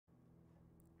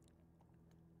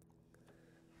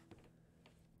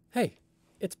Hey,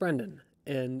 it's Brendan,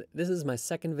 and this is my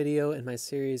second video in my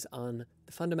series on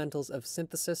the fundamentals of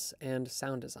synthesis and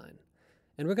sound design.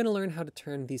 And we're going to learn how to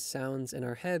turn these sounds in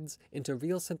our heads into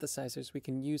real synthesizers we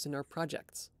can use in our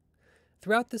projects.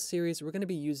 Throughout this series, we're going to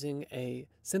be using a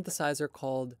synthesizer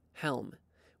called Helm,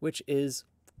 which is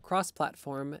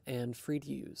cross-platform and free to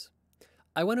use.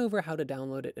 I went over how to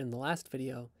download it in the last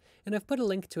video, and I've put a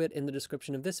link to it in the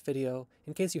description of this video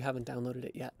in case you haven't downloaded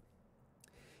it yet.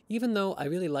 Even though I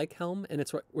really like Helm, and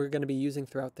it's what we're going to be using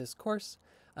throughout this course,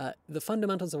 the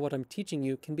fundamentals of what I'm teaching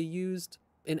you can be used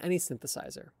in any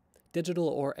synthesizer, digital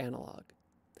or analog.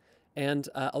 And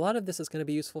a lot of this is going to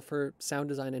be useful for sound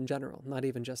design in general, not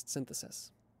even just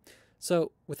synthesis.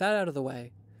 So with that out of the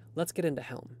way, let's get into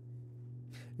Helm.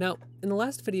 Now, in the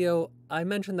last video, I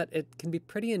mentioned that it can be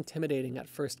pretty intimidating at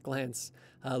first glance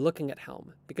looking at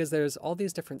Helm, because there's all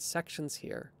these different sections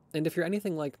here. And if you're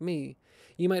anything like me,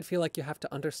 you might feel like you have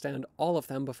to understand all of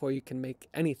them before you can make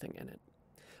anything in it.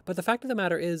 But the fact of the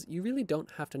matter is, you really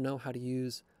don't have to know how to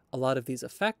use a lot of these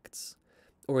effects,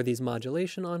 or these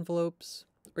modulation envelopes,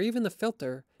 or even the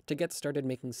filter to get started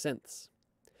making synths.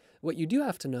 What you do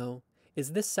have to know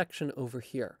is this section over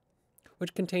here,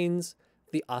 which contains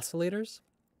the oscillators,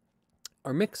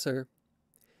 our mixer,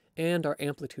 and our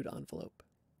amplitude envelope.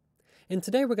 And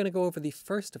today we're going to go over the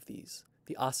first of these,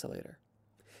 the oscillator,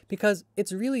 because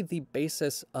it's really the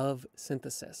basis of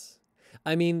synthesis.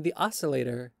 I mean, the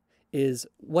oscillator is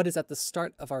what is at the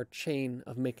start of our chain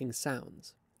of making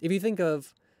sounds. If you think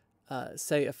of,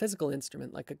 say, a physical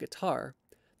instrument like a guitar,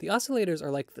 the oscillators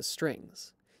are like the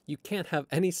strings. You can't have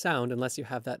any sound unless you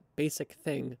have that basic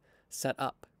thing set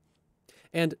up.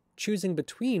 And choosing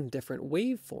between different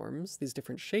waveforms, these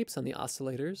different shapes on the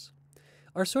oscillators,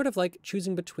 are sort of like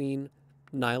choosing between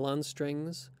nylon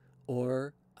strings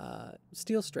or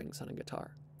steel strings on a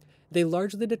guitar. They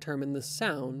largely determine the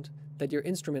sound that your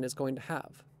instrument is going to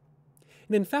have.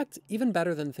 And in fact, even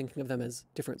better than thinking of them as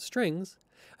different strings,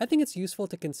 I think it's useful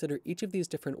to consider each of these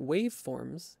different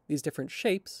waveforms, these different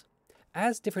shapes,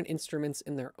 as different instruments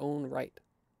in their own right.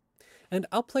 And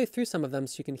I'll play through some of them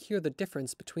so you can hear the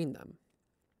difference between them.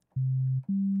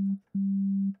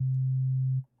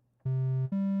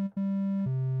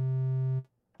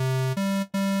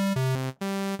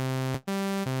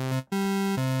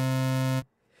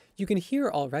 You can hear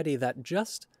already that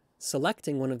just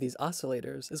selecting one of these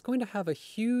oscillators is going to have a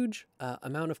huge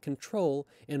amount of control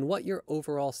in what your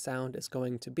overall sound is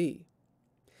going to be.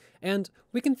 And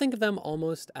we can think of them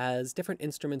almost as different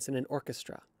instruments in an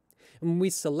orchestra. And when we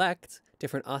select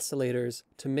different oscillators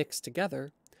to mix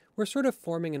together, we're sort of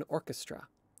forming an orchestra.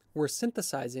 We're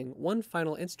synthesizing one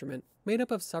final instrument made up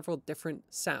of several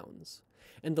different sounds,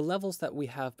 and the levels that we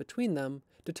have between them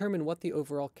determine what the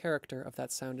overall character of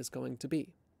that sound is going to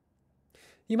be.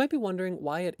 You might be wondering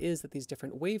why it is that these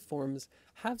different waveforms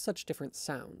have such different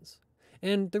sounds,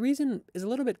 and the reason is a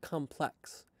little bit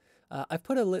complex. I've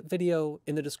put a video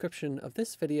in the description of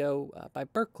this video by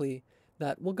Berkeley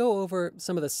that will go over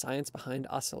some of the science behind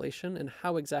oscillation and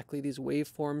how exactly these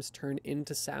waveforms turn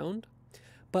into sound.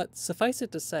 But suffice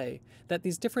it to say that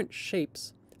these different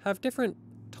shapes have different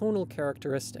tonal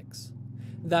characteristics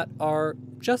that are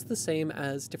just the same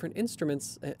as different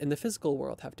instruments in the physical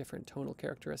world have different tonal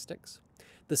characteristics.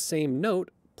 The same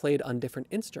note played on different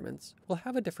instruments will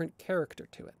have a different character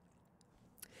to it.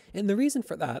 And the reason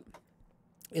for that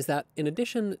is that in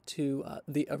addition to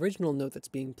the original note that's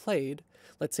being played,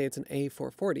 let's say it's an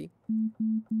A440,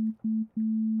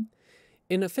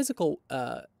 in a physical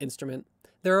instrument,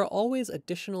 there are always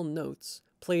additional notes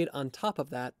played on top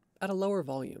of that at a lower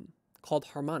volume, called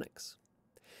harmonics.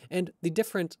 And the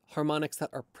different harmonics that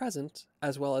are present,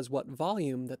 as well as what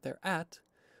volume that they're at,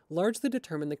 largely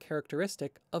determine the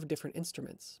characteristic of different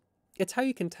instruments. It's how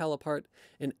you can tell apart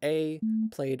an A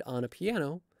played on a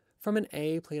piano from an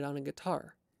A played on a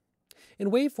guitar.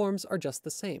 And waveforms are just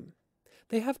the same.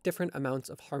 They have different amounts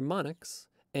of harmonics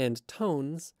and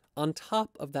tones on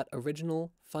top of that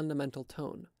original fundamental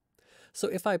tone. So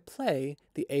if I play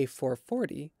the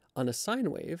A440 on a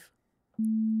sine wave,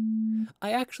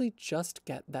 I actually just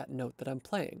get that note that I'm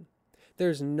playing.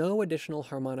 There's no additional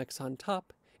harmonics on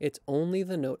top, it's only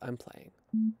the note I'm playing.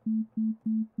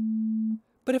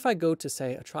 But if I go to,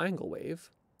 say, a triangle wave,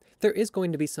 there is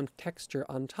going to be some texture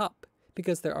on top,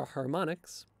 because there are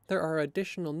harmonics, there are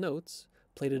additional notes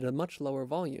played at a much lower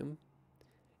volume,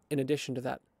 in addition to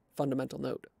that fundamental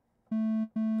note.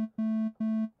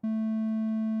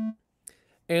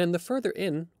 And the further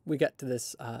in we get to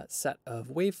this set of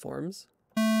waveforms,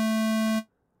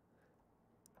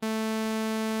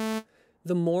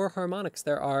 the more harmonics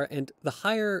there are, and the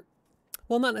higher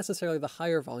Well, not necessarily the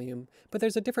higher volume, but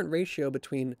there's a different ratio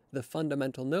between the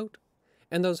fundamental note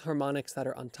and those harmonics that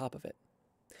are on top of it.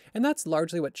 And that's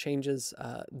largely what changes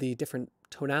the different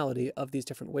tonality of these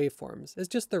different waveforms, is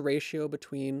just the ratio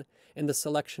between and the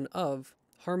selection of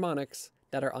harmonics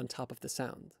that are on top of the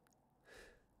sound.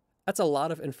 That's a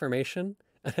lot of information,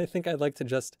 and I think I'd like to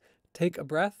just take a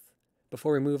breath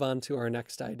before we move on to our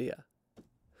next idea.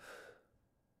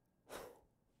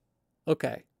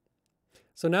 Okay,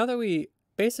 so now that we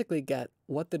basically get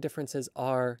what the differences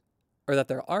are, or that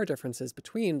there are differences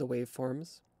between the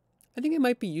waveforms, I think it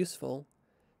might be useful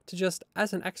to just,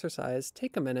 as an exercise,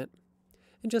 take a minute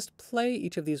and just play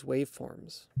each of these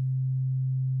waveforms.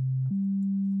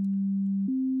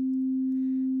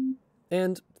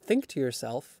 And think to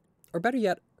yourself, or better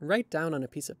yet, write down on a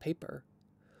piece of paper,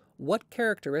 what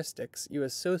characteristics you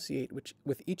associate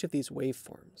with each of these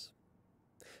waveforms.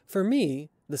 For me,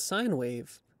 the sine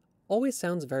wave always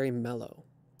sounds very mellow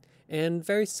and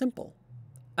very simple.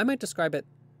 I might describe it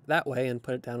that way and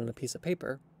put it down on a piece of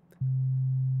paper.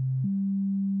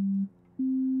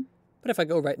 But if I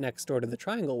go right next door to the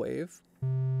triangle wave, I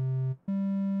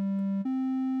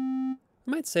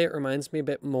might say it reminds me a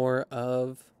bit more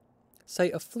of,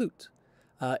 say, a flute.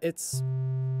 It's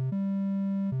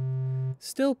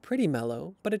still pretty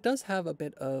mellow, but it does have a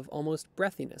bit of almost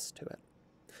breathiness to it.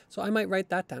 So I might write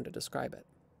that down to describe it.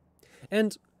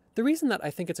 And the reason that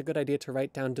I think it's a good idea to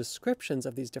write down descriptions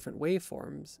of these different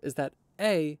waveforms is that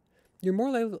A, you're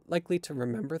more likely to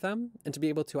remember them and to be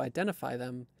able to identify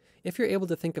them if you're able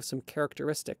to think of some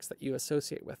characteristics that you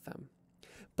associate with them.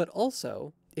 But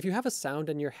also, if you have a sound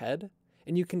in your head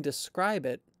and you can describe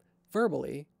it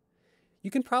verbally,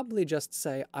 you can probably just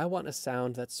say, I want a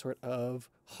sound that's sort of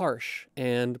harsh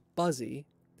and buzzy.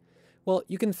 Well,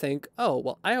 you can think, oh,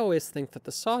 well, I always think that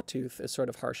the sawtooth is sort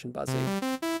of harsh and buzzy.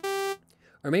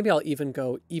 Or maybe I'll even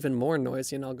go even more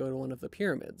noisy and I'll go to one of the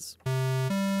pyramids.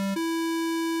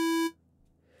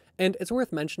 And it's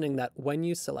worth mentioning that when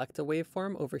you select a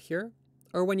waveform over here,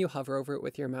 or when you hover over it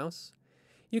with your mouse,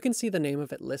 you can see the name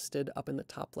of it listed up in the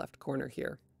top left corner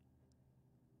here.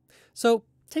 So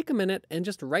take a minute and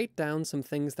just write down some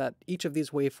things that each of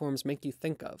these waveforms make you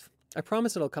think of. I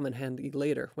promise it'll come in handy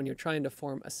later when you're trying to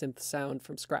form a synth sound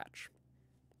from scratch.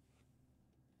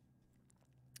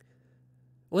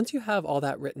 Once you have all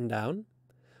that written down,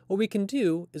 what we can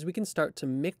do is we can start to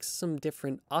mix some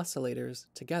different oscillators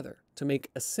together to make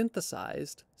a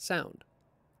synthesized sound.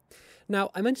 Now,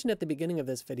 I mentioned at the beginning of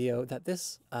this video that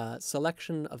this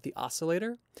selection of the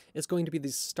oscillator is going to be the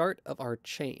start of our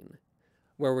chain,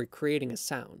 where we're creating a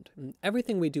sound. And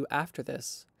everything we do after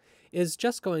this is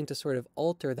just going to sort of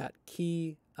alter that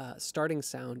key starting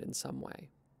sound in some way.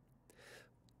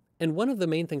 And one of the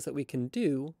main things that we can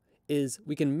do is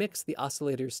we can mix the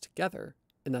oscillators together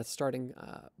in that starting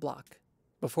block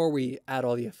before we add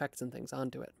all the effects and things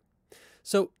onto it.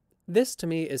 So this to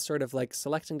me is sort of like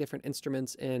selecting different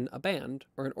instruments in a band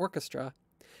or an orchestra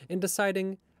and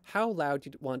deciding how loud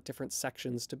you want different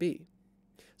sections to be.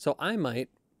 So I might,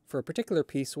 for a particular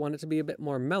piece, want it to be a bit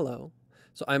more mellow.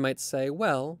 So I might say,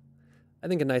 well, I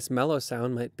think a nice mellow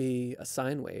sound might be a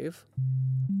sine wave.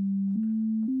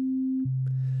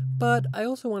 But I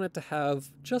also want it to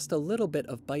have just a little bit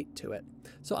of bite to it.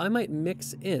 So I might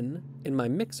mix in my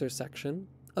mixer section,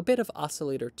 a bit of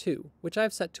oscillator 2, which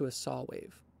I've set to a saw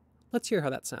wave. Let's hear how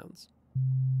that sounds.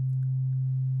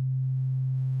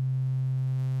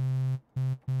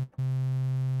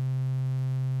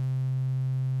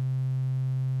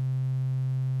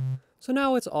 So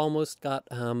now it's almost got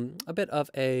a bit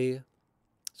of a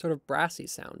sort of brassy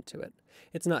sound to it.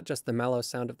 It's not just the mellow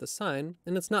sound of the sine,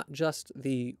 and it's not just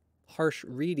the harsh,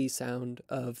 reedy sound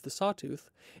of the sawtooth.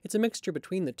 It's a mixture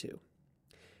between the two.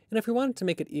 And if we wanted to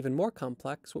make it even more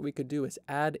complex, what we could do is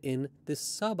add in this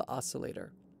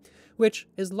sub-oscillator, which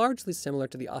is largely similar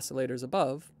to the oscillators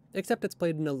above, except it's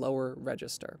played in a lower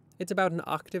register. It's about an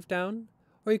octave down,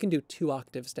 or you can do 2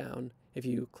 octaves down if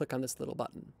you click on this little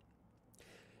button.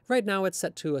 Right now it's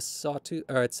set to a sawtooth,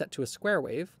 or it's set to a square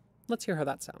wave. Let's hear how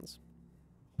that sounds.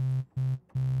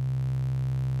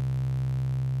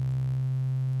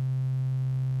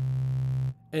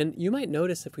 And you might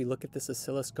notice if we look at this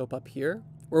oscilloscope up here,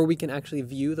 where we can actually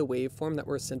view the waveform that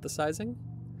we're synthesizing,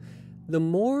 the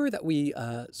more that we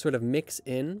sort of mix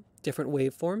in different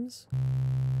waveforms,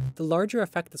 the larger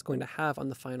effect it's going to have on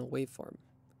the final waveform,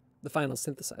 the final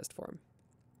synthesized form.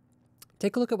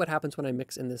 Take a look at what happens when I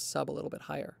mix in this sub a little bit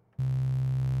higher.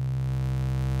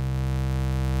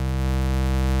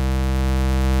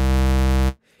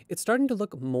 It's starting to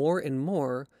look more and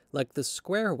more like the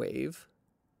square wave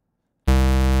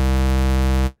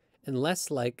and less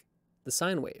like the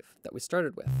sine wave that we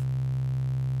started with.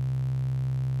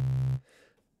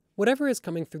 Whatever is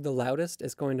coming through the loudest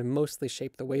is going to mostly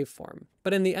shape the waveform,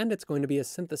 but in the end it's going to be a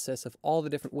synthesis of all the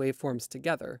different waveforms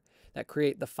together that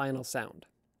create the final sound.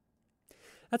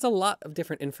 That's a lot of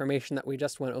different information that we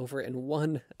just went over in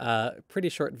one pretty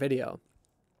short video.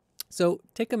 So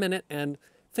take a minute and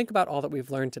think about all that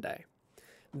we've learned today.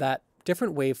 That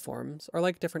different waveforms are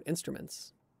like different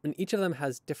instruments, and each of them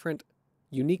has different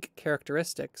unique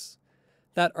characteristics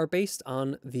that are based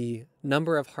on the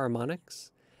number of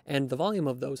harmonics and the volume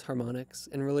of those harmonics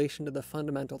in relation to the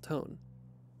fundamental tone.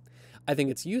 I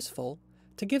think it's useful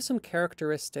to give some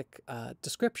characteristic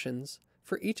descriptions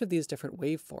for each of these different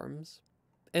waveforms,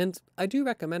 and I do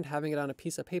recommend having it on a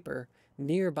piece of paper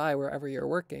nearby wherever you're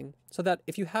working, so that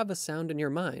if you have a sound in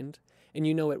your mind and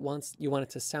you know you want it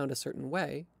to sound a certain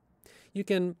way, you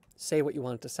can say what you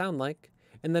want it to sound like,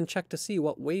 and then check to see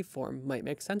what waveform might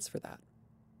make sense for that.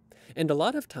 And a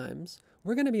lot of times,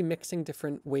 we're going to be mixing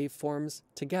different waveforms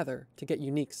together to get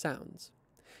unique sounds.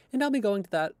 And I'll be going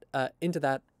into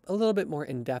that a little bit more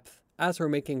in depth as we're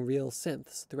making real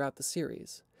synths throughout the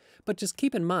series. But just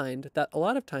keep in mind that a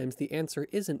lot of times the answer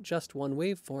isn't just one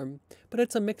waveform, but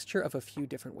it's a mixture of a few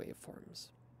different waveforms.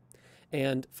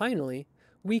 And finally,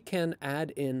 we can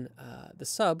add in the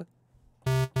sub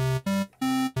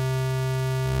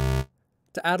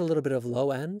to add a little bit of low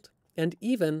end, and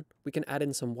even we can add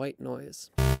in some white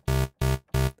noise,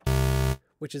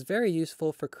 which is very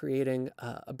useful for creating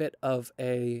a bit of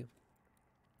a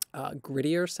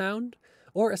grittier sound,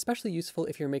 or especially useful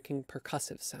if you're making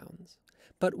percussive sounds.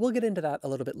 But we'll get into that a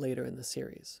little bit later in the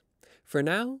series. For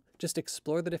now, just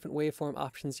explore the different waveform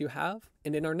options you have,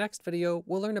 and in our next video,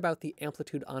 we'll learn about the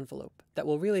amplitude envelope that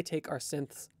will really take our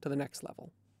synths to the next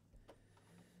level.